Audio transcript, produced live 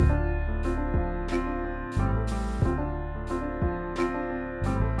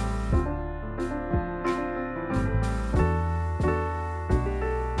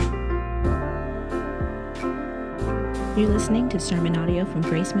You're listening to sermon audio from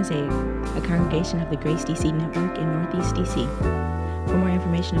Grace Mosaic, a congregation of the Grace DC Network in Northeast DC. For more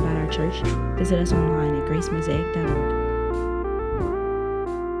information about our church, visit us online at gracemosaic.org.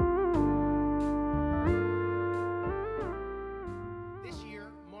 This year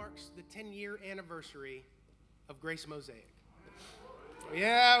marks the 10-year anniversary of Grace Mosaic.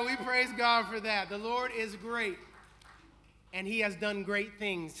 Yeah, we praise God for that. The Lord is great, and He has done great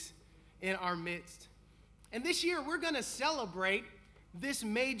things in our midst. And this year, we're going to celebrate this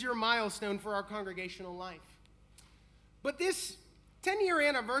major milestone for our congregational life. But this 10-year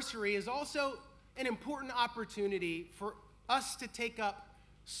anniversary is also an important opportunity for us to take up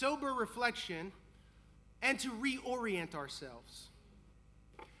sober reflection and to reorient ourselves.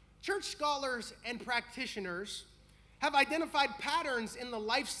 Church scholars and practitioners have identified patterns in the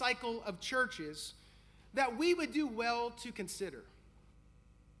life cycle of churches that we would do well to consider.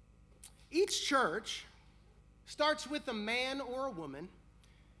 Each church starts with a man or a woman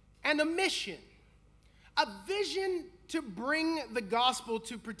and a mission, a vision to bring the gospel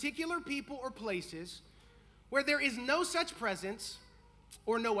to particular people or places where there is no such presence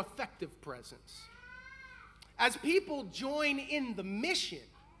or no effective presence. As people join in the mission,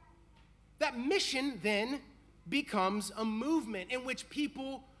 that mission then becomes a movement in which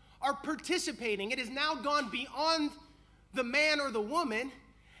people are participating. It has now gone beyond the man or the woman,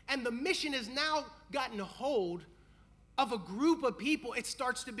 and the mission has now gotten a hold of a group of people. It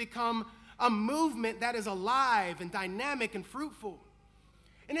starts to become a movement that is alive and dynamic and fruitful.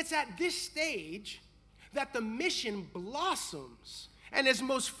 And it's at this stage that the mission blossoms and is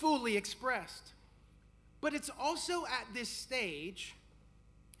most fully expressed. But it's also at this stage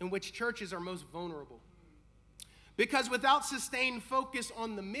in which churches are most vulnerable. Because without sustained focus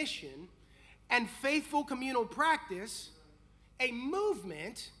on the mission and faithful communal practice, a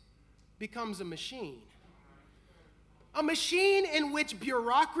movement becomes a machine. A machine in which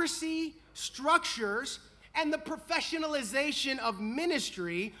bureaucracy, structures, and the professionalization of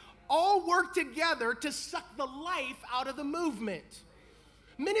ministry all work together to suck the life out of the movement.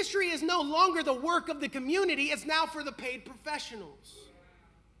 Ministry is no longer the work of the community, it's now for the paid professionals.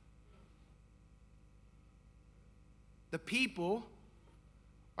 The people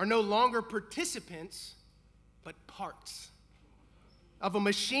are no longer participants, but parts of a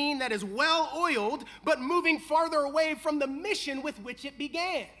machine that is well-oiled, but moving farther away from the mission with which it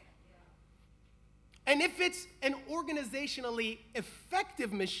began. And if it's an organizationally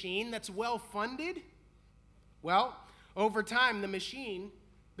effective machine that's well-funded, well, over time, the machine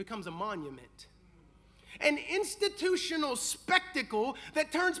becomes a monument. An institutional spectacle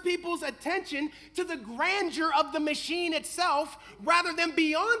that turns people's attention to the grandeur of the machine itself rather than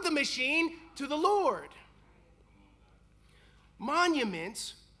beyond the machine to the Lord.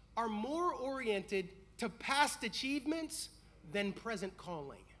 Monuments are more oriented to past achievements than present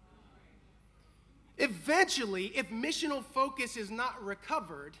calling. Eventually, if missional focus is not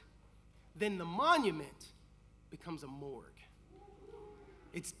recovered, then the monument becomes a morgue.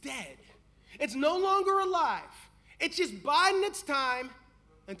 It's dead. It's no longer alive. It's just biding its time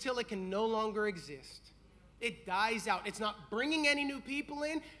until it can no longer exist. It dies out. It's not bringing any new people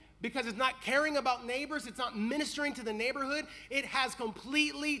in because it's not caring about neighbors. It's not ministering to the neighborhood. It has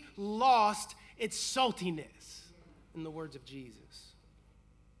completely lost its saltiness, in the words of Jesus.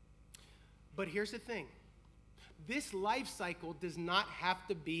 But here's the thing. This life cycle does not have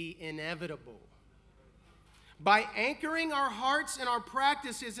to be inevitable. By anchoring our hearts and our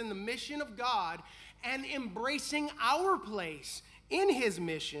practices in the mission of God and embracing our place in His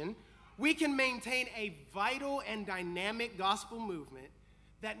mission, we can maintain a vital and dynamic gospel movement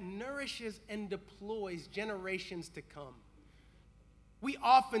that nourishes and deploys generations to come. We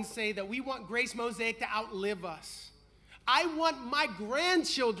often say that we want Grace Mosaic to outlive us. I want my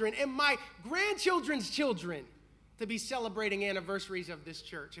grandchildren and my grandchildren's children to be celebrating anniversaries of this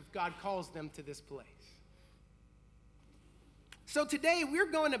church if God calls them to this place. So today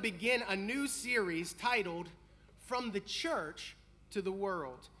we're going to begin a new series titled From the Church to the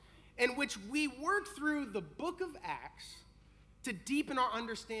World, in which we work through the book of Acts to deepen our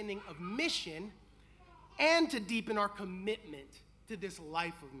understanding of mission and to deepen our commitment to this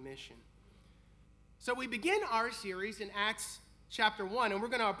life of mission. So we begin our series in Acts chapter 1, and we're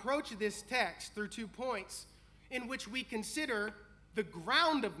going to approach this text through 2 points in which we consider the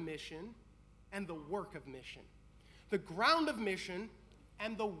ground of mission and the work of mission. The ground of mission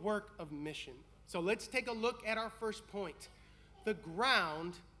and the work of mission. So let's take a look at our first point, the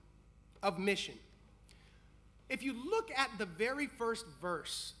ground of mission. If you look at the very first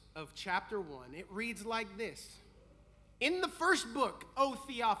verse of chapter 1, it reads like this. In the first book, O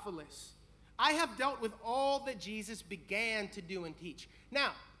Theophilus, I have dealt with all that Jesus began to do and teach.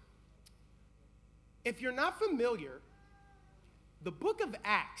 Now, if you're not familiar, the book of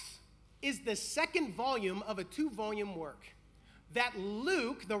Acts is the second volume of a 2-volume work that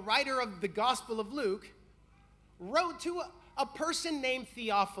Luke, the writer of the Gospel of Luke, wrote to a person named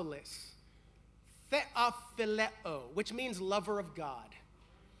Theophilus. Theophileo, which means lover of God.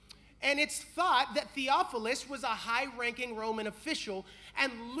 And it's thought that Theophilus was a high-ranking Roman official,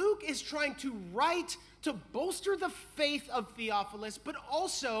 and Luke is trying to write to bolster the faith of Theophilus, but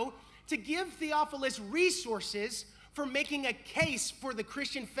also to give Theophilus resources for making a case for the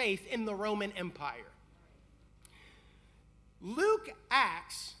Christian faith in the Roman Empire. Luke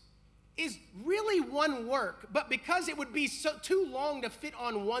Acts is really one work, but because it would be too long to fit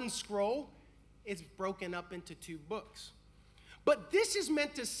on one scroll, it's broken up into 2 books. But this is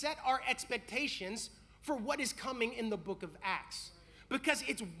meant to set our expectations for what is coming in the book of Acts, because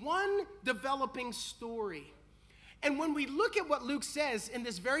it's one developing story. And when we look at what Luke says in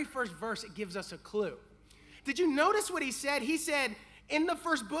this very first verse, it gives us a clue. Did you notice what he said? He said, in the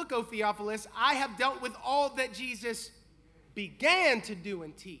first book, O Theophilus, I have dealt with all that Jesus began to do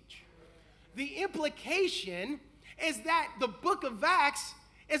and teach. The implication is that the book of Acts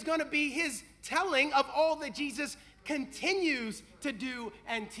is going to be his telling of all that Jesus continues to do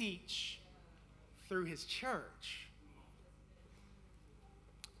and teach through his church.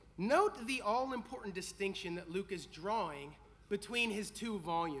 Note the all-important distinction that Luke is drawing between his 2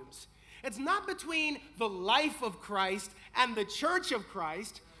 volumes. It's not between the life of Christ and the church of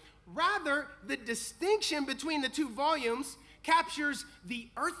Christ. Rather, the distinction between the 2 volumes captures the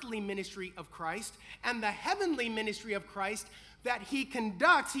earthly ministry of Christ and the heavenly ministry of Christ that he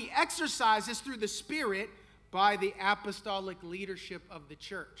conducts, he exercises through the Spirit by the apostolic leadership of the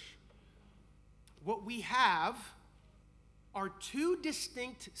church. What we have are 2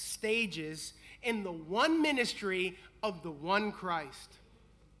 distinct stages in the one ministry of the one Christ.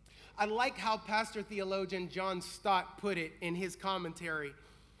 I like how pastor theologian John Stott put it in his commentary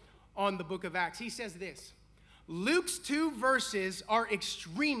on the book of Acts. He says this: Luke's 2 verses are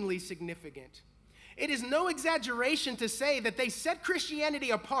extremely significant. It is no exaggeration to say that they set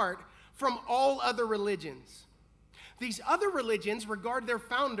Christianity apart from all other religions. These other religions regard their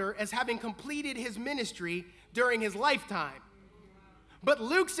founder as having completed his ministry during his lifetime. But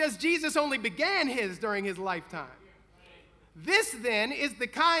Luke says Jesus only began his during his lifetime. This, then, is the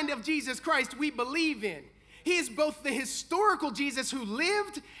kind of Jesus Christ we believe in. He is both the historical Jesus who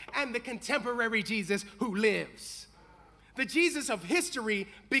lived and the contemporary Jesus who lives. The Jesus of history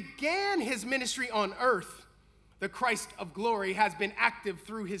began his ministry on earth. The Christ of glory has been active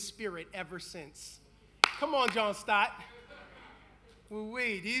through his Spirit ever since. Come on, John Stott.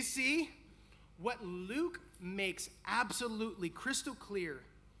 Wait, do you see? What Luke makes absolutely crystal clear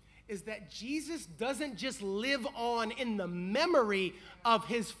is that Jesus doesn't just live on in the memory of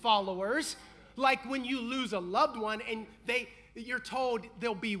his followers, like when you lose a loved one and you're told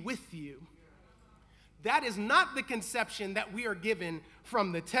they'll be with you. That is not the conception that we are given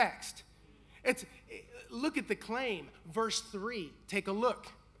from the text. Look at the claim, verse 3. Take a look.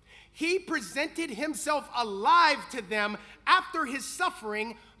 He presented himself alive to them after his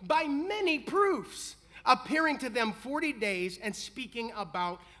suffering by many proofs, appearing to them 40 days and speaking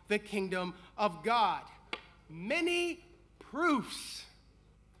about the kingdom of God. Many proofs.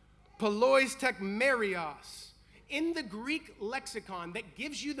 Polois tekmerios. In the Greek lexicon that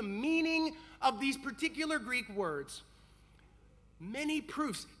gives you the meaning of these particular Greek words, many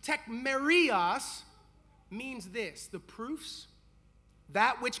proofs. Tekmerios means this: the proofs,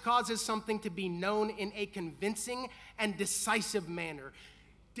 that which causes something to be known in a convincing and decisive manner.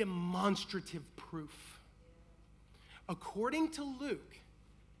 Demonstrative proof. According to Luke,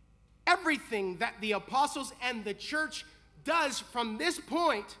 everything that the apostles and the church does from this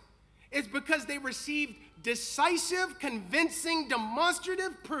point is because they received decisive, convincing,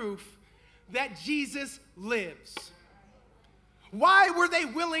 demonstrative proof that Jesus lives. Why were they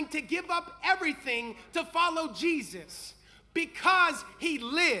willing to give up everything to follow Jesus? Because he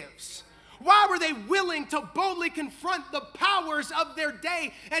lives. Why were they willing to boldly confront the powers of their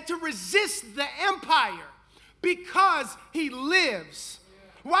day and to resist the empire? Because he lives.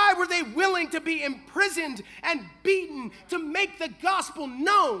 Why were they willing to be imprisoned and beaten to make the gospel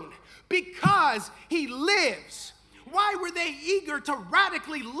known? Because he lives. Why were they eager to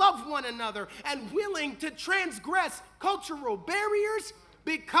radically love one another and willing to transgress cultural barriers?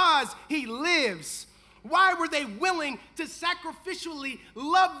 Because he lives. Why were they willing to sacrificially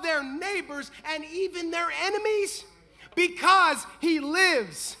love their neighbors and even their enemies? Because he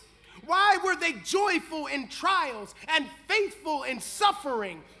lives. Why were they joyful in trials and faithful in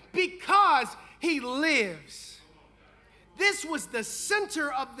suffering? because he lives. This was the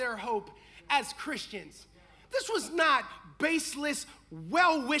center of their hope as Christians. This was not baseless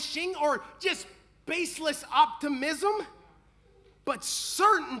well-wishing or just baseless optimism, but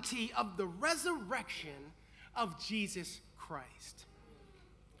certainty of the resurrection of Jesus Christ.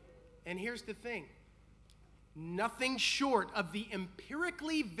 And here's the thing. Nothing short of the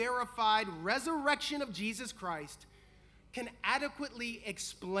empirically verified resurrection of Jesus Christ can adequately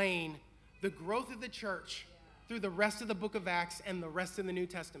explain the growth of the church through the rest of the book of Acts and the rest of the New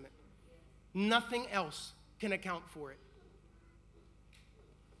Testament. Nothing else can account for it.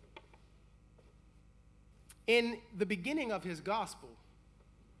 In the beginning of his gospel,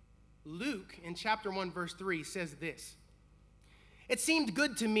 Luke, in chapter 1, verse 3, says this: "It seemed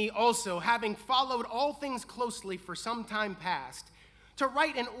good to me also, having followed all things closely for some time past, to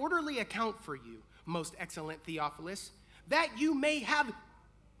write an orderly account for you, most excellent Theophilus, that you may have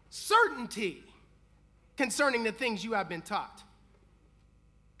certainty concerning the things you have been taught."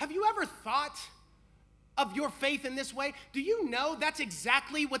 Have you ever thought of your faith in this way? Do you know that's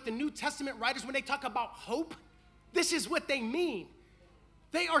exactly what the New Testament writers, when they talk about hope, this is what they mean.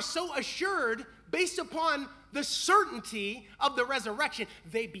 They are so assured based upon the certainty of the resurrection.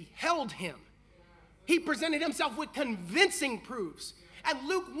 They beheld him. He presented himself with convincing proofs. And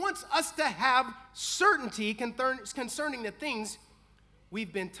Luke wants us to have certainty concerning the things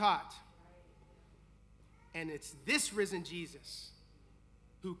we've been taught. And it's this risen Jesus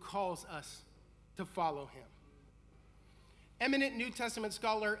who calls us to follow him. Eminent New Testament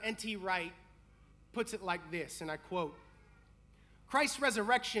scholar N.T. Wright puts it like this, and I quote, "Christ's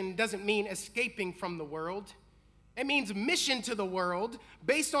resurrection doesn't mean escaping from the world. It means mission to the world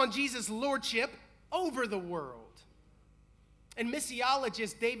based on Jesus' lordship over the world." And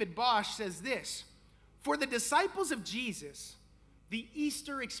missiologist David Bosch says this: "For the disciples of Jesus, the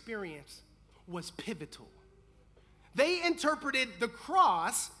Easter experience was pivotal. They interpreted the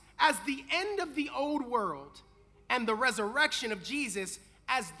cross as the end of the old world and the resurrection of Jesus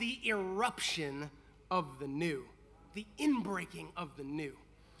as the eruption of the new, the inbreaking of the new."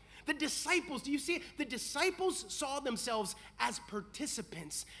 The disciples, do you see it? The disciples saw themselves as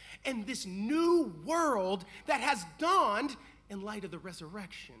participants in this new world that has dawned in light of the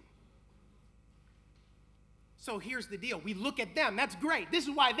resurrection. So here's the deal. We look at them. That's great. This is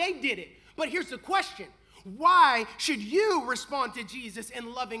why they did it. But here's the question. Why should you respond to Jesus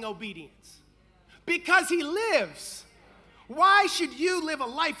in loving obedience? Because he lives. Why should you live a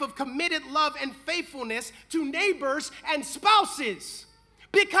life of committed love and faithfulness to neighbors and spouses?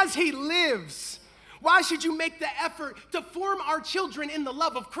 Because he lives. Why should you make the effort to form our children in the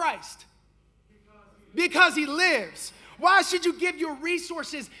love of Christ? Because he lives. Why should you give your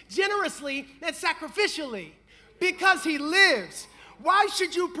resources generously and sacrificially? Because he lives. Why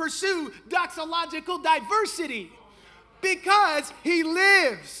should you pursue doxological diversity? Because he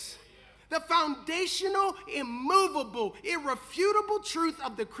lives. The foundational, immovable, irrefutable truth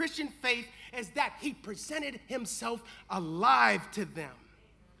of the Christian faith is that he presented himself alive to them.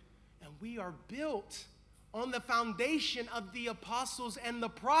 And we are built on the foundation of the apostles and the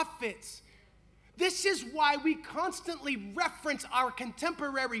prophets. This is why we constantly reference our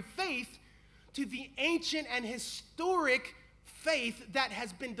contemporary faith to the ancient and historic faith that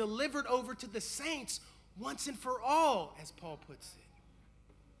has been delivered over to the saints once and for all, as Paul puts it.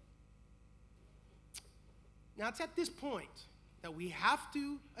 Now, it's at this point that we have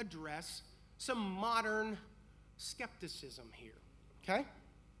to address some modern skepticism here, okay?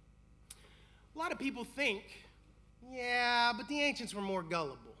 A lot of people think, yeah, but the ancients were more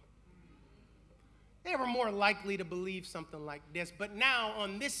gullible. They were more likely to believe something like this, but now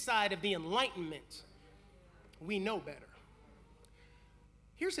on this side of the Enlightenment, we know better.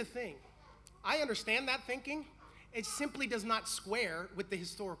 Here's the thing. I understand that thinking. It simply does not square with the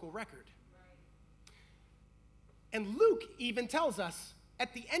historical record. And Luke even tells us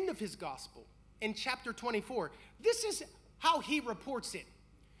at the end of his gospel, in chapter 24, this is how he reports it.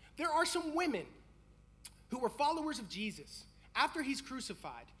 There are some women who were followers of Jesus. After he's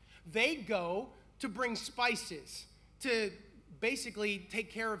crucified, they go to bring spices to basically take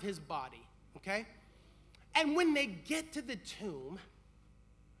care of his body, okay? And when they get to the tomb,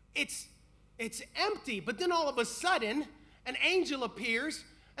 it's empty, but then all of a sudden, an angel appears,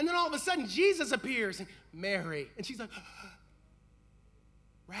 and then all of a sudden, Jesus appears, and Mary, and she's like,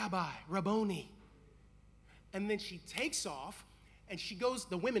 Rabbi, Rabboni. And then she takes off, and she goes,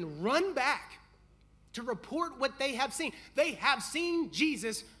 the women run back to report what they have seen. They have seen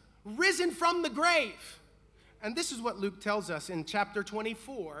Jesus risen from the grave. And this is what Luke tells us in chapter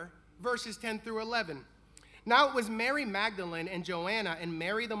 24, verses 10 through 11. Now it was Mary Magdalene and Joanna and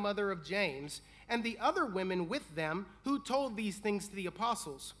Mary the mother of James and the other women with them who told these things to the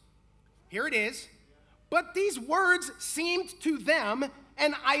apostles. Here it is. But these words seemed to them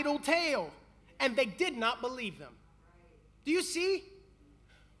an idle tale, and they did not believe them. Do you see?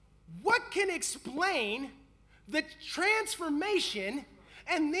 What can explain the transformation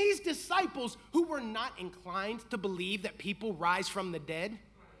and these disciples who were not inclined to believe that people rise from the dead?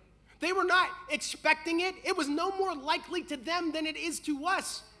 They were not expecting it. It was no more likely to them than it is to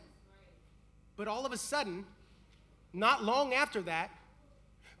us. But all of a sudden, not long after that,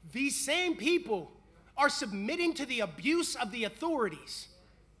 these same people are submitting to the abuse of the authorities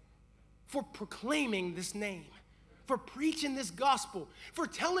for proclaiming this name, for preaching this gospel, for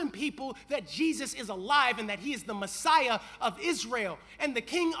telling people that Jesus is alive and that he is the Messiah of Israel and the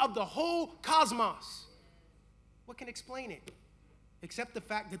king of the whole cosmos. What can explain it? Except the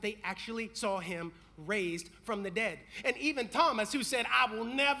fact that they actually saw him raised from the dead. And even Thomas, who said, I will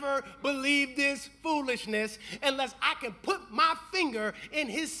never believe this foolishness unless I can put my finger in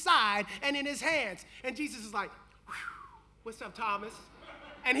his side and in his hands. And Jesus is like, what's up, Thomas?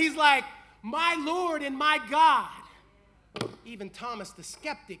 And he's like, my Lord and my God. Even Thomas, the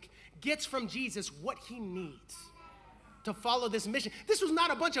skeptic, gets from Jesus what he needs to follow this mission. This was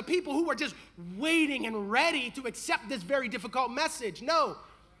not a bunch of people who were just waiting and ready to accept this very difficult message. No,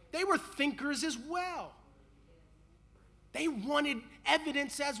 they were thinkers as well. They wanted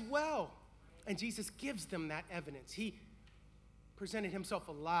evidence as well. And Jesus gives them that evidence. He presented himself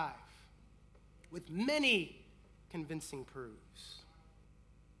alive with many convincing proofs.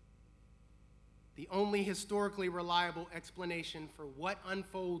 The only historically reliable explanation for what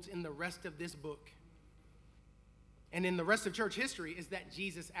unfolds in the rest of this book and in the rest of church history is that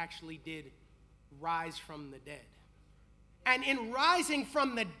Jesus actually did rise from the dead. And in rising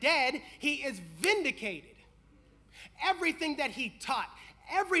from the dead, he is vindicated. Everything that he taught,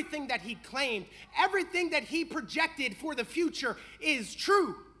 everything that he claimed, everything that he projected for the future is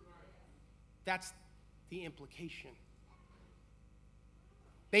true. That's the implication.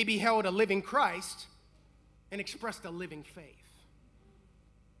 They beheld a living Christ and expressed a living faith.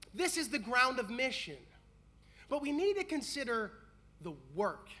 This is the ground of mission. But we need to consider the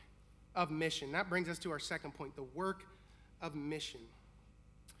work of mission. That brings us to our second point, the work of mission.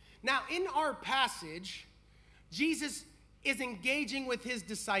 Now, in our passage, Jesus is engaging with his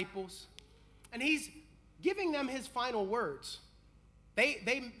disciples, and he's giving them his final words.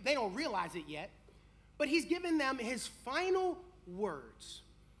 They don't realize it yet, but he's giving them his final words.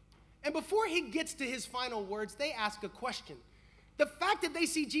 And before he gets to his final words, they ask a question. The fact that they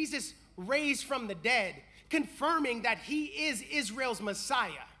see Jesus raised from the dead, confirming that he is Israel's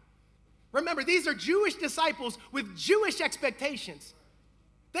Messiah. Remember, these are Jewish disciples with Jewish expectations.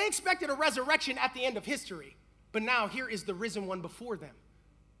 They expected a resurrection at the end of history, but now here is the risen one before them.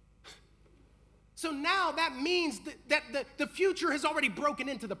 So now that means that the future has already broken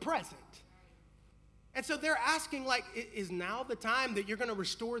into the present. And so they're asking, like, is now the time that you're going to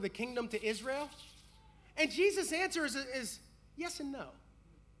restore the kingdom to Israel? And Jesus' answer is yes and no.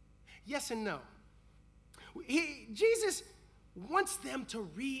 Yes and no. Jesus wants them to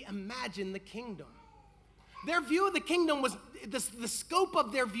reimagine the kingdom. Their view of the kingdom was, the scope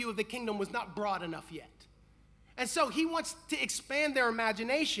of their view of the kingdom was not broad enough yet. And so he wants to expand their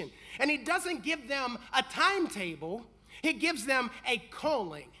imagination. And he doesn't give them a timetable. He gives them a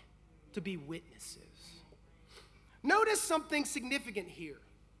calling to be witnesses. Notice something significant here.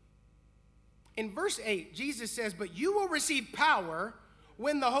 In verse 8, Jesus says, but you will receive power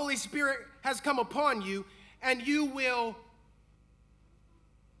when the Holy Spirit has come upon you, and you will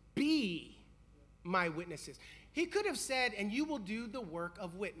be my witnesses. He could have said, and you will do the work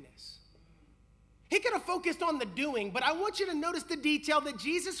of witness. He could have focused on the doing, but I want you to notice the detail that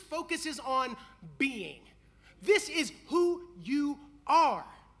Jesus focuses on being. This is who you are.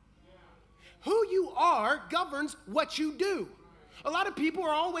 Who you are governs what you do. A lot of people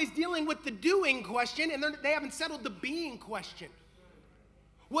are always dealing with the doing question, and they haven't settled the being question.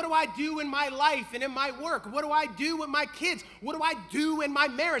 What do I do in my life and in my work? What do I do with my kids? What do I do in my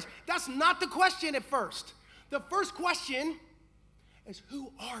marriage? That's not the question at first. The first question is,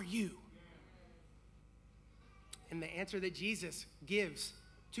 who are you? And the answer that Jesus gives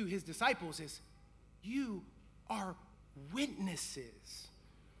to his disciples is, you are witnesses.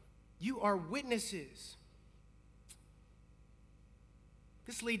 You are witnesses.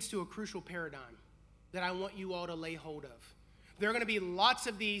 This leads to a crucial paradigm that I want you all to lay hold of. There are going to be lots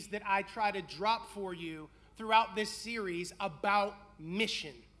of these that I try to drop for you throughout this series about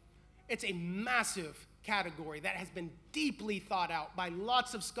mission. It's a massive category that has been deeply thought out by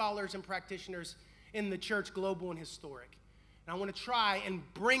lots of scholars and practitioners in the church, global and historic. And I want to try and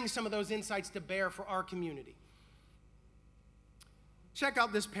bring some of those insights to bear for our community. Check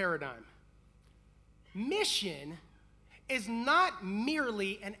out this paradigm. Mission is not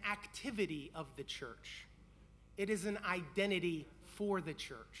merely an activity of the church. It is an identity for the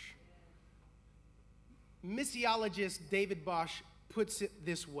church. Missiologist David Bosch puts it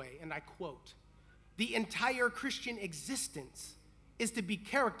this way, and I quote, "The entire Christian existence is to be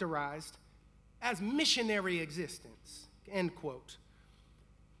characterized as missionary existence," end quote.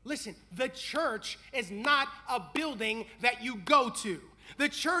 Listen, the church is not a building that you go to. The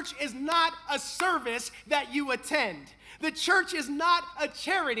church is not a service that you attend. The church is not a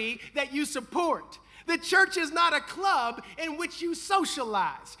charity that you support. The church is not a club in which you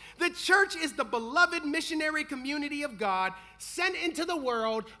socialize. The church is the beloved missionary community of God sent into the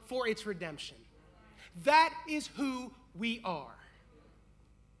world for its redemption. That is who we are.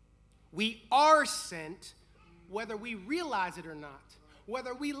 We are sent whether we realize it or not,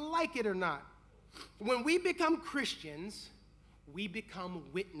 whether we like it or not. When we become Christians, we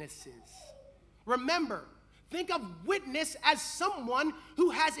become witnesses. Remember, think of witness as someone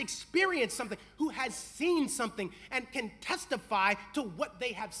who has experienced something, who has seen something, and can testify to what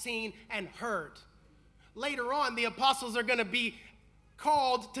they have seen and heard. Later on, the apostles are going to be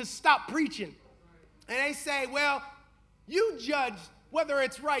called to stop preaching. And they say, well, you judge whether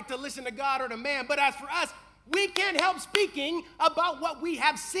it's right to listen to God or to man, but as for us, we can't help speaking about what we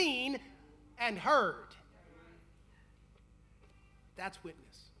have seen and heard. That's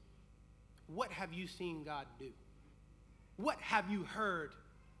witness. What have you seen God do? What have you heard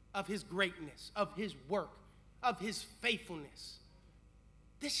of his greatness, of his work, of his faithfulness?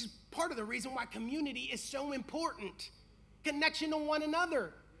 This is part of the reason why community is so important. Connection to one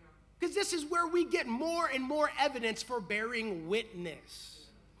another. Because this is where we get more and more evidence for bearing witness.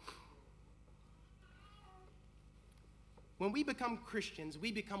 When we become Christians,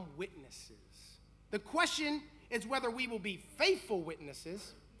 we become witnesses. The question is whether we will be faithful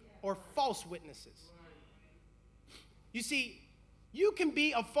witnesses or false witnesses. You see, you can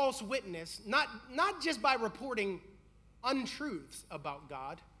be a false witness, not just by reporting untruths about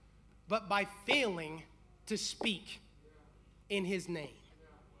God, but by failing to speak in his name.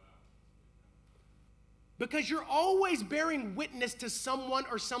 Because you're always bearing witness to someone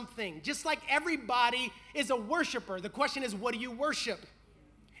or something. Just like everybody is a worshiper. The question is, what do you worship?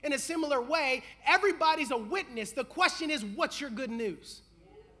 In a similar way, everybody's a witness. The question is, what's your good news?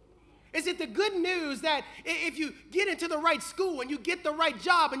 Is it the good news that if you get into the right school and you get the right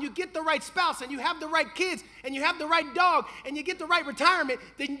job and you get the right spouse and you have the right kids and you have the right dog and you get the right retirement,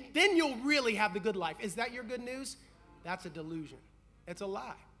 then you'll really have the good life? Is that your good news? That's a delusion. It's a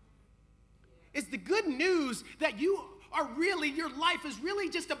lie. It's the good news that your life is really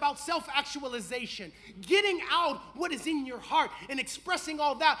just about self-actualization, getting out what is in your heart and expressing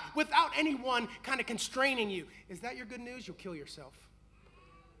all that without anyone kind of constraining you. Is that your good news? You'll kill yourself.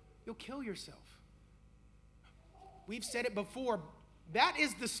 You'll kill yourself. We've said it before. That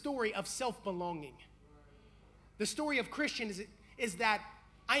is the story of self-belonging. The story of Christian is that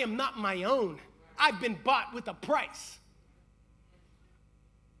I am not my own. I've been bought with a price.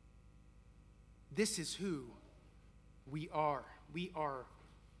 This is who we are. We are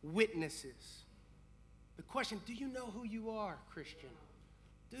witnesses. The question, do you know who you are, Christian?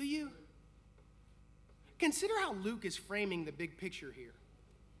 Do you? Consider how Luke is framing the big picture here.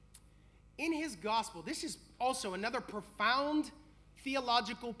 In his gospel, this is also another profound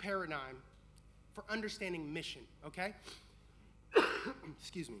theological paradigm for understanding mission, okay?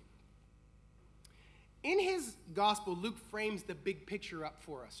 Excuse me. In his gospel, Luke frames the big picture up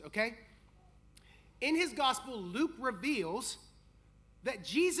for us, okay? In his gospel, Luke reveals that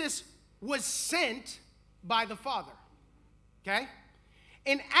Jesus was sent by the Father, okay?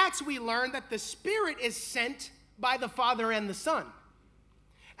 In Acts, we learn that the Spirit is sent by the Father and the Son.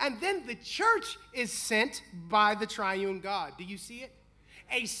 And then the church is sent by the triune God. Do you see it?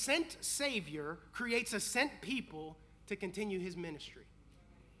 A sent Savior creates a sent people to continue his ministry.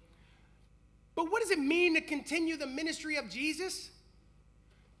 But what does it mean to continue the ministry of Jesus?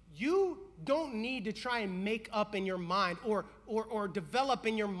 You don't need to try and make up in your mind or develop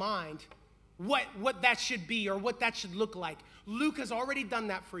in your mind what that should be or what that should look like. Luke has already done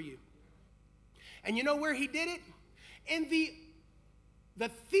that for you. And you know where he did it? In the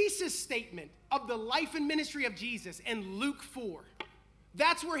thesis statement of the life and ministry of Jesus in Luke 4.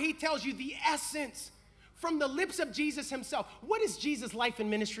 That's where he tells you the essence from the lips of Jesus himself. What is Jesus' life and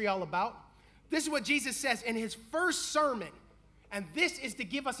ministry all about? This is what Jesus says in his first sermon. And this is to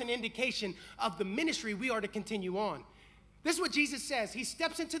give us an indication of the ministry we are to continue on. This is what Jesus says. He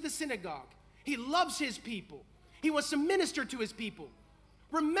steps into the synagogue. He loves his people. He wants to minister to his people.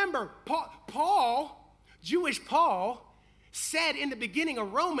 Remember, Paul, Jewish Paul, said in the beginning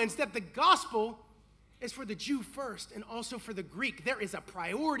of Romans that the gospel is for the Jew first and also for the Greek. There is a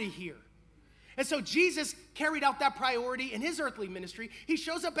priority here. And so Jesus carried out that priority in his earthly ministry. He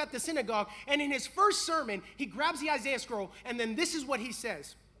shows up at the synagogue, and in his first sermon, he grabs the Isaiah scroll, and then this is what he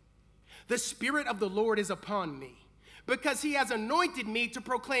says. The Spirit of the Lord is upon me, because he has anointed me to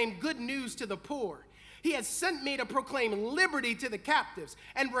proclaim good news to the poor. He has sent me to proclaim liberty to the captives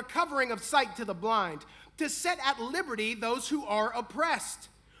and recovering of sight to the blind, to set at liberty those who are oppressed.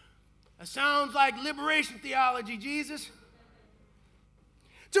 That sounds like liberation theology, Jesus.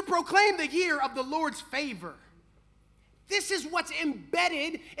 To proclaim the year of the Lord's favor. This is what's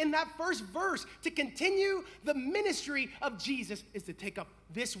embedded in that first verse. To continue the ministry of Jesus is to take up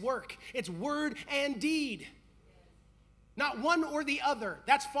this work. It's word and deed. Not one or the other.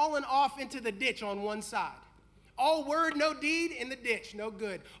 That's fallen off into the ditch on one side. All word, no deed, in the ditch, no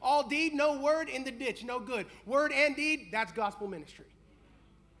good. All deed, no word, in the ditch, no good. Word and deed, that's gospel ministry.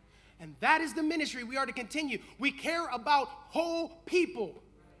 And that is the ministry we are to continue. We care about whole people.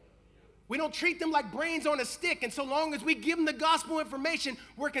 We don't treat them like brains on a stick, and so long as we give them the gospel information,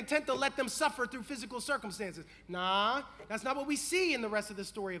 we're content to let them suffer through physical circumstances. Nah, that's not what we see in the rest of the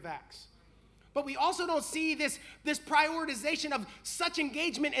story of Acts. But we also don't see this prioritization of such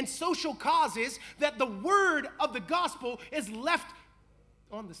engagement in social causes that the word of the gospel is left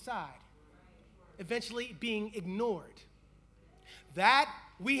on the side, eventually being ignored. That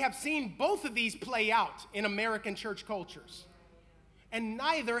we have seen both of these play out in American church cultures. And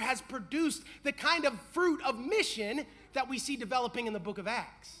neither has produced the kind of fruit of mission that we see developing in the book of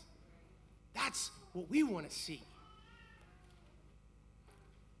Acts. That's what we want to see.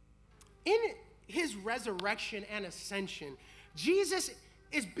 In his resurrection and ascension, Jesus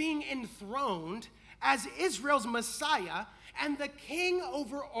is being enthroned as Israel's Messiah and the king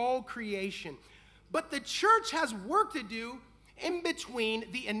over all creation. But the church has work to do in between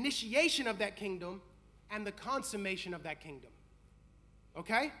the initiation of that kingdom and the consummation of that kingdom.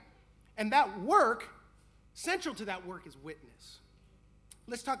 Okay? And that work, central to that work, is witness.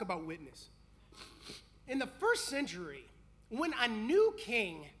 Let's talk about witness. In the first century, when a new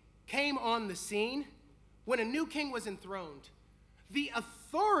king came on the scene, when a new king was enthroned, the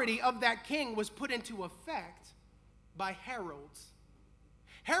authority of that king was put into effect by heralds.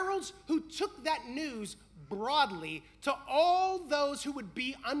 Heralds who took that news broadly to all those who would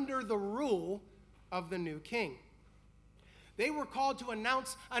be under the rule of the new king. They were called to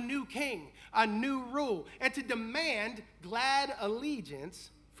announce a new king, a new rule, and to demand glad allegiance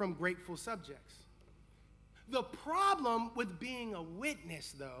from grateful subjects. The problem with being a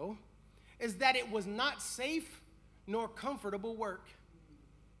witness, though, is that it was not safe nor comfortable work.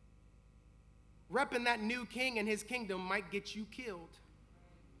 Repping that new king and his kingdom might get you killed.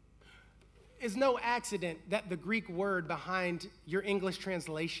 It's no accident that the Greek word behind your English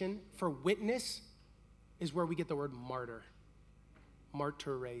translation for witness is where we get the word martyr.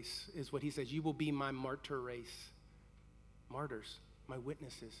 Martyres is what he says. You will be my martyres. Martyrs, my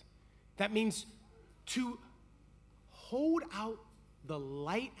witnesses. That means to hold out the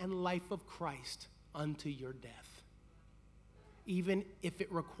light and life of Christ unto your death, even if it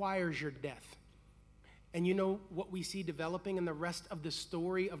requires your death. And you know what we see developing in the rest of the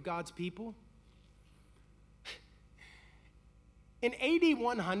story of God's people? In AD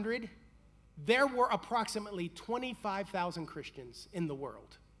 100, there were approximately 25,000 Christians in the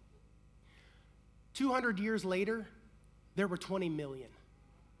world. 200 years later, there were 20 million.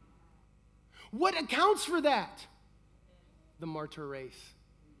 What accounts for that? The martyr race.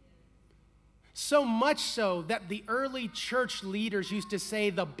 So much so that the early church leaders used to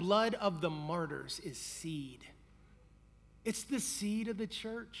say the blood of the martyrs is seed. It's the seed of the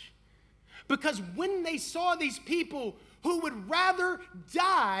church. Because when they saw these people who would rather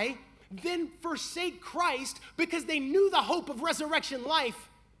die than forsake Christ because they knew the hope of resurrection life,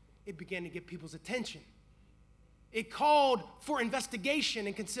 it began to get people's attention. It called for investigation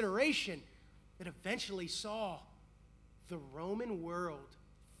and consideration that eventually saw the Roman world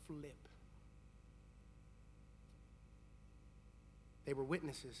flip. They were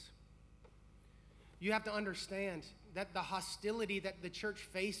witnesses. You have to understand that the hostility that the church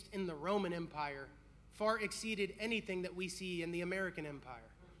faced in the Roman Empire far exceeded anything that we see in the American Empire.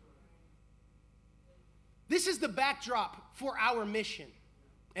 This is the backdrop for our mission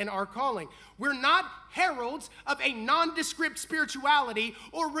and our calling. We're not heralds of a nondescript spirituality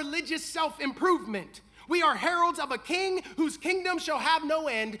or religious self-improvement. We are heralds of a king whose kingdom shall have no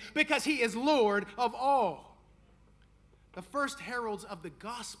end because he is Lord of all. The first heralds of the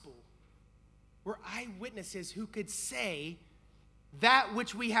gospel We're eyewitnesses who could say that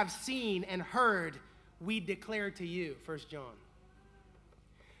which we have seen and heard, we declare to you, 1 John.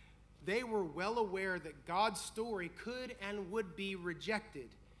 They were well aware that God's story could and would be rejected,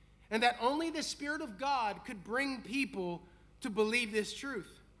 and that only the Spirit of God could bring people to believe this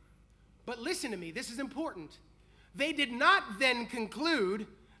truth. But listen to me, this is important. They did not then conclude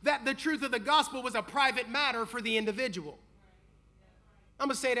that the truth of the gospel was a private matter for the individual. I'm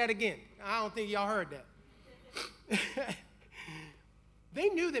going to say that again. I don't think y'all heard that. They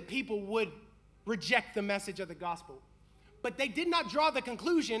knew that people would reject the message of the gospel, but they did not draw the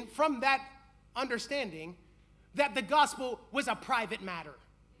conclusion from that understanding that the gospel was a private matter.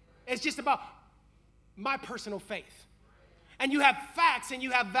 It's just about my personal faith. And you have facts and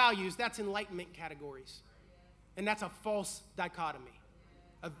you have values. That's enlightenment categories. And that's a false dichotomy.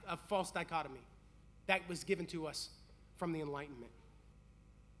 A false dichotomy that was given to us from the Enlightenment.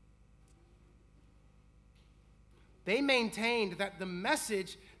 They maintained that the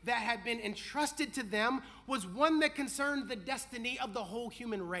message that had been entrusted to them was one that concerned the destiny of the whole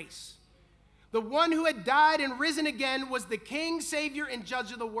human race. The one who had died and risen again was the King, Savior, and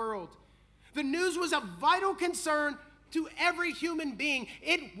Judge of the world. The news was of vital concern to every human being.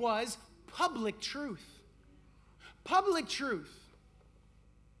 It was public truth. Public truth.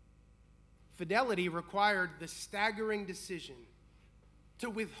 Fidelity required the staggering decision to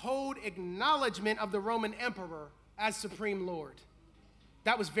withhold acknowledgement of the Roman emperor as supreme Lord.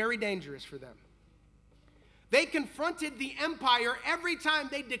 That was very dangerous for them. They confronted the empire every time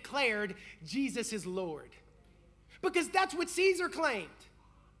they declared Jesus is Lord, because that's what Caesar claimed.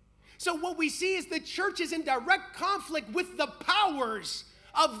 So what we see is the church is in direct conflict with the powers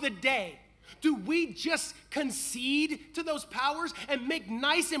of the day. Do we just concede to those powers and make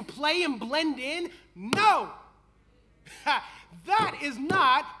nice and play and blend in? No. That is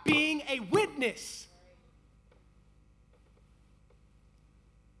not being a witness.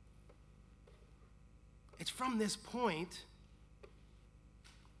 It's from this point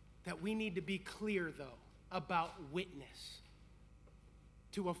that we need to be clear, though, about witness.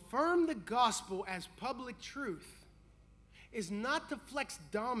 To affirm the gospel as public truth is not to flex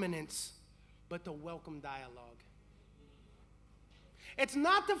dominance, but to welcome dialogue. It's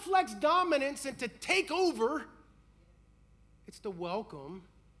not to flex dominance and to take over. It's to welcome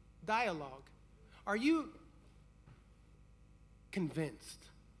dialogue. Are you convinced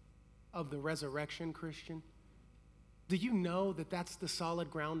of the resurrection, Christian? Do you know that that's the solid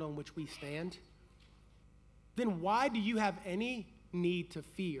ground on which we stand? Then why do you have any need to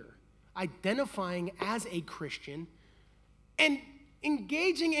fear identifying as a Christian and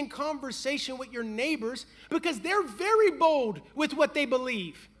engaging in conversation with your neighbors, because they're very bold with what they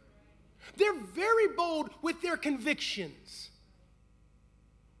believe. They're very bold with their convictions.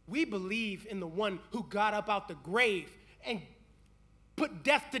 We believe in the one who got up out the grave and put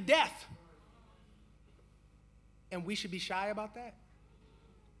death to death. And we should be shy about that?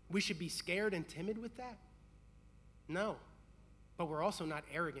 We should be scared and timid with that? No. But we're also not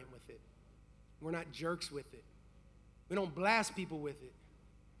arrogant with it. We're not jerks with it. We don't blast people with it.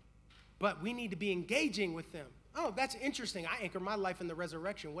 But we need to be engaging with them. Oh, that's interesting. I anchor my life in the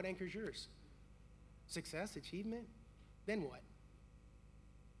resurrection. What anchors yours? Success, achievement? Then what?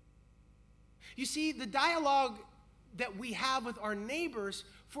 You see, the dialogue that we have with our neighbors,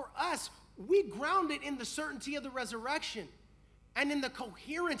 for us, we ground it in the certainty of the resurrection and in the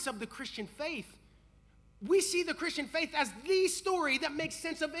coherence of the Christian faith. We see the Christian faith as the story that makes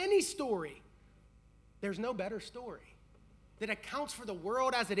sense of any story. There's no better story that accounts for the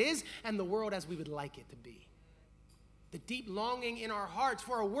world as it is and the world as we would like it to be. The deep longing in our hearts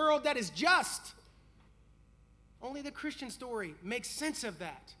for a world that is just. Only the Christian story makes sense of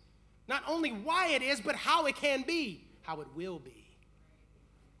that. Not only why it is, but how it can be, how it will be.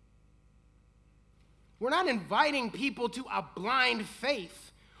 We're not inviting people to a blind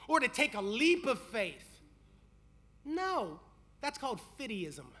faith or to take a leap of faith. No, that's called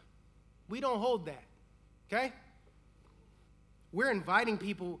fideism. We don't hold that, okay? We're inviting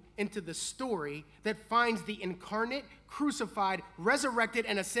people into the story that finds the incarnate, crucified, resurrected,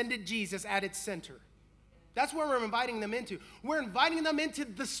 and ascended Jesus at its center. That's where we're inviting them into. We're inviting them into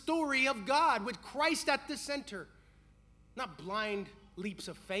the story of God with Christ at the center, not blind leaps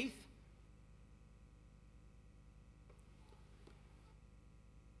of faith.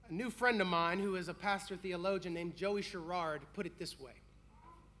 A new friend of mine who is a pastor theologian named Joey Sherrard put it this way,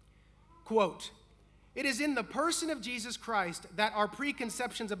 quote, "It is in the person of Jesus Christ that our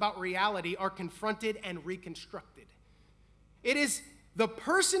preconceptions about reality are confronted and reconstructed. It is the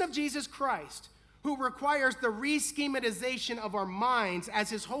person of Jesus Christ who requires the re-schematization of our minds as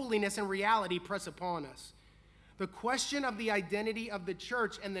his holiness and reality press upon us. The question of the identity of the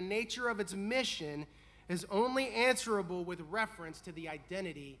church and the nature of its mission is only answerable with reference to the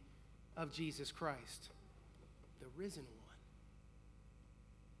identity of Jesus Christ, the risen one.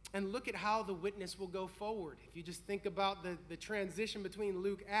 And look at how the witness will go forward. If you just think about the transition between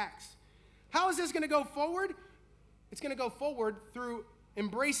Luke, Acts. How is this going to go forward? It's going to go forward through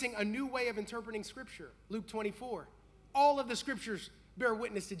embracing a new way of interpreting Scripture. Luke 24. All of the Scriptures bear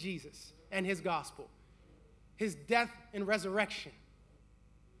witness to Jesus and his gospel, his death and resurrection.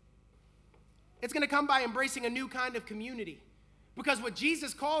 It's going to come by embracing a new kind of community, because what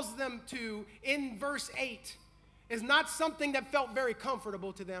Jesus calls them to in verse 8 is not something that felt very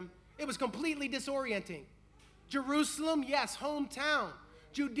comfortable to them. It was completely disorienting. Jerusalem, yes, hometown.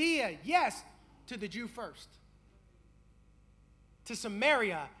 Judea, yes, to the Jew first. To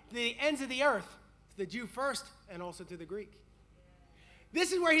Samaria, the ends of the earth, to the Jew first, and also to the Greek.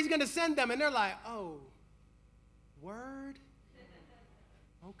 This is where he's going to send them, and they're like, oh, word?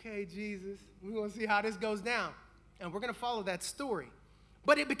 Okay, Jesus, we're going to see how this goes down. And we're going to follow that story.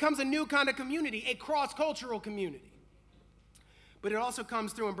 But it becomes a new kind of community, a cross-cultural community. But it also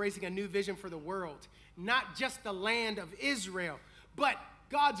comes through embracing a new vision for the world, not just the land of Israel, but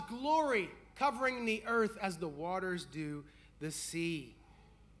God's glory covering the earth as the waters do the sea.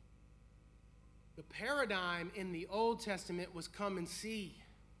 The paradigm in the Old Testament was come and see.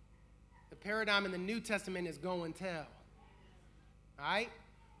 The paradigm in the New Testament is go and tell. All right?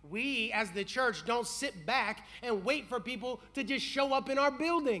 We, as the church, don't sit back and wait for people to just show up in our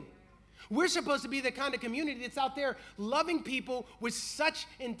building. We're supposed to be the kind of community that's out there loving people with such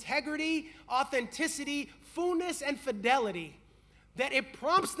integrity, authenticity, fullness, and fidelity that it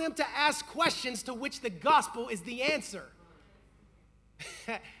prompts them to ask questions to which the gospel is the answer.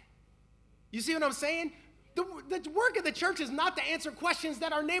 You see what I'm saying? The work of the church is not to answer questions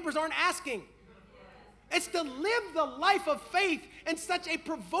that our neighbors aren't asking. It's to live the life of faith in such a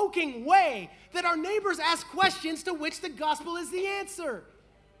provoking way that our neighbors ask questions to which the gospel is the answer.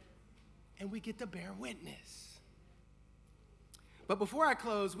 And we get to bear witness. But before I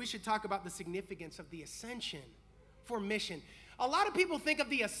close, we should talk about the significance of the ascension for mission. A lot of people think of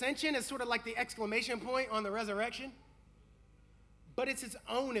the ascension as sort of like the exclamation point on the resurrection, but it's its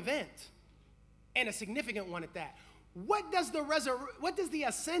own event, and a significant one at that. What does the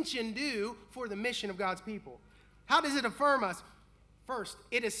ascension do for the mission of God's people? How does it affirm us? First,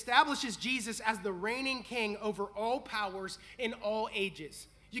 it establishes Jesus as the reigning king over all powers in all ages.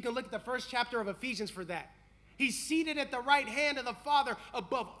 You can look at the first chapter of Ephesians for that. He's seated at the right hand of the Father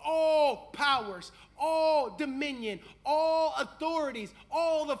above all powers, all dominion, all authorities,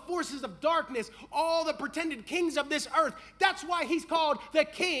 all the forces of darkness, all the pretended kings of this earth. That's why he's called the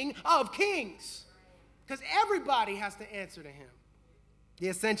King of Kings. Because everybody has to answer to him. The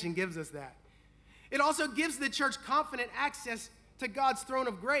ascension gives us that. It also gives the church confident access to God's throne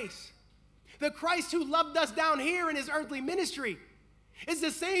of grace. The Christ who loved us down here in his earthly ministry is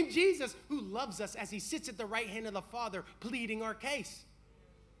the same Jesus who loves us as he sits at the right hand of the Father pleading our case.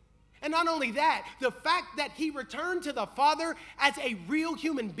 And not only that, the fact that he returned to the Father as a real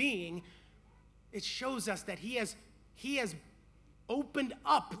human being, it shows us that he has opened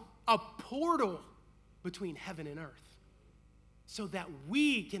up a portal between heaven and earth so that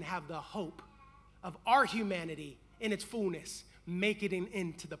we can have the hope of our humanity in its fullness, make it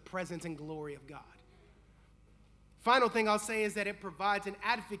into the presence and glory of God. Final thing I'll say is that it provides an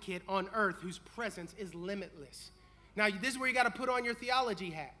advocate on earth whose presence is limitless. Now, this is where you got to put on your theology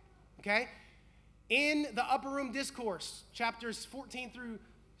hat, okay? In the Upper Room Discourse, chapters 14 through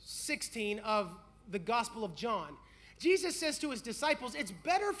 16 of the Gospel of John, Jesus says to his disciples, it's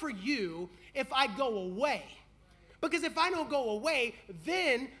better for you if I go away. Because if I don't go away,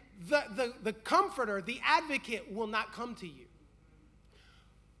 then the comforter, the advocate will not come to you.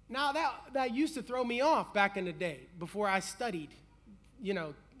 Now, that used to throw me off back in the day before I studied,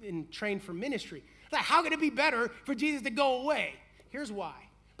 and trained for ministry. Like, how could it be better for Jesus to go away? Here's why.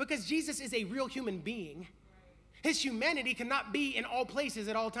 Because Jesus is a real human being. His humanity cannot be in all places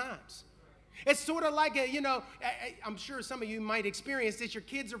at all times. It's sort of like I'm sure some of you might experience this. Your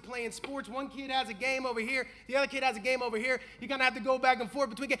kids are playing sports. One kid has a game over here. The other kid has a game over here. You're going to have to go back and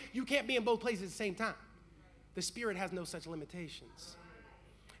forth between games. You can't be in both places at the same time. The Spirit has no such limitations.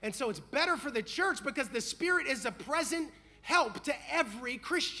 And so it's better for the church because the Spirit is a present help to every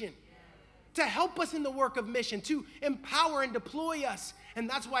Christian, to help us in the work of mission, to empower and deploy us. And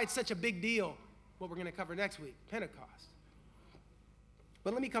that's why it's such a big deal, what we're going to cover next week, Pentecost.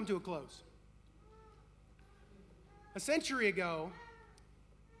 But let me come to a close. A century ago,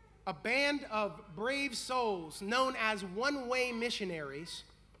 a band of brave souls known as one-way missionaries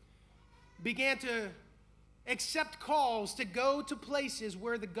began to accept calls to go to places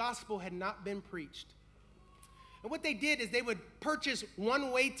where the gospel had not been preached. And what they did is they would purchase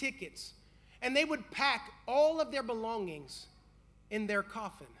one-way tickets, and they would pack all of their belongings in their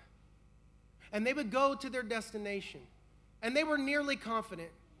coffin. And they would go to their destination. And they were nearly confident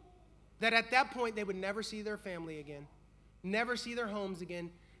that at that point they would never see their family again, never see their homes again,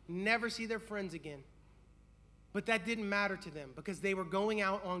 never see their friends again. But that didn't matter to them because they were going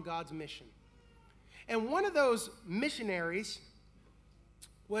out on God's mission. And one of those missionaries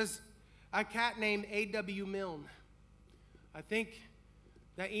was a cat named A.W. Milne. I think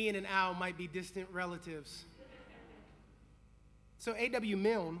that Ian and Al might be distant relatives. So A.W.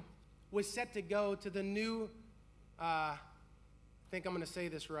 Milne was set to go to the New, I think I'm going to say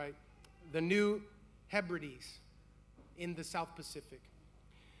this right, the New Hebrides in the South Pacific.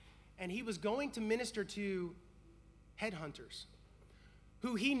 And he was going to minister to headhunters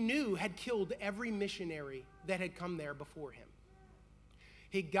who he knew had killed every missionary that had come there before him.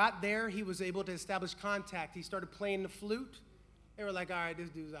 He got there, he was able to establish contact. He started playing the flute. They were like, all right, this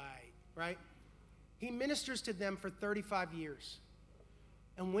dude's all right? He ministers to them for 35 years.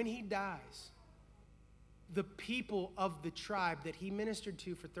 And when he dies, the people of the tribe that he ministered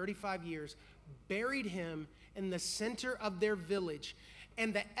to for 35 years buried him in the center of their village.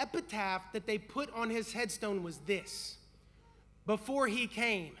 And the epitaph that they put on his headstone was this: before he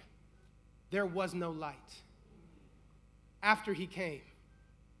came, there was no light. After he came,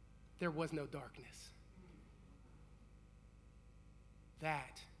 there was no darkness.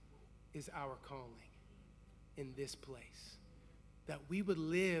 That is our calling in this place. That we would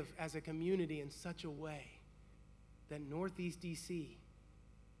live as a community in such a way that Northeast DC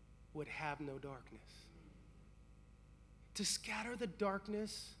would have no darkness. To scatter the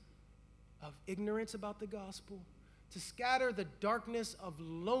darkness of ignorance about the gospel, to scatter the darkness of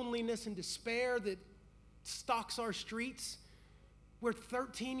loneliness and despair that stalks our streets, where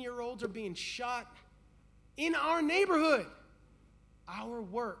 13-year-olds are being shot in our neighborhood. Our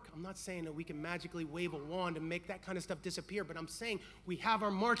work, I'm not saying that we can magically wave a wand and make that kind of stuff disappear, but I'm saying we have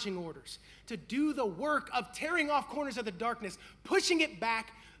our marching orders to do the work of tearing off corners of the darkness, pushing it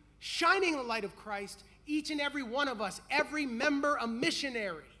back, shining the light of Christ, each and every one of us, every member a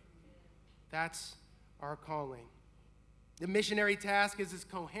missionary. That's our calling. The missionary task is as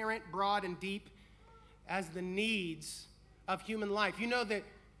coherent, broad, and deep as the needs of human life. You know that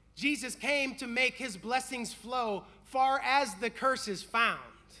Jesus came to make his blessings flow far as the curse is found.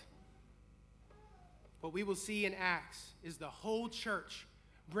 What we will see in Acts is the whole church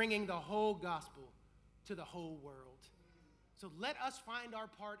bringing the whole gospel to the whole world. So let us find our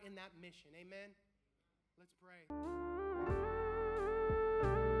part in that mission. Amen. Let's pray.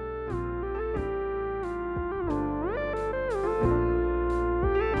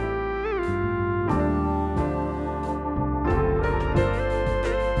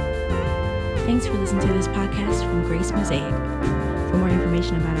 Thanks for listening to this podcast from Grace Mosaic. For more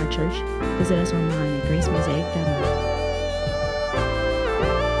information about our church, visit us online at gracemosaic.org.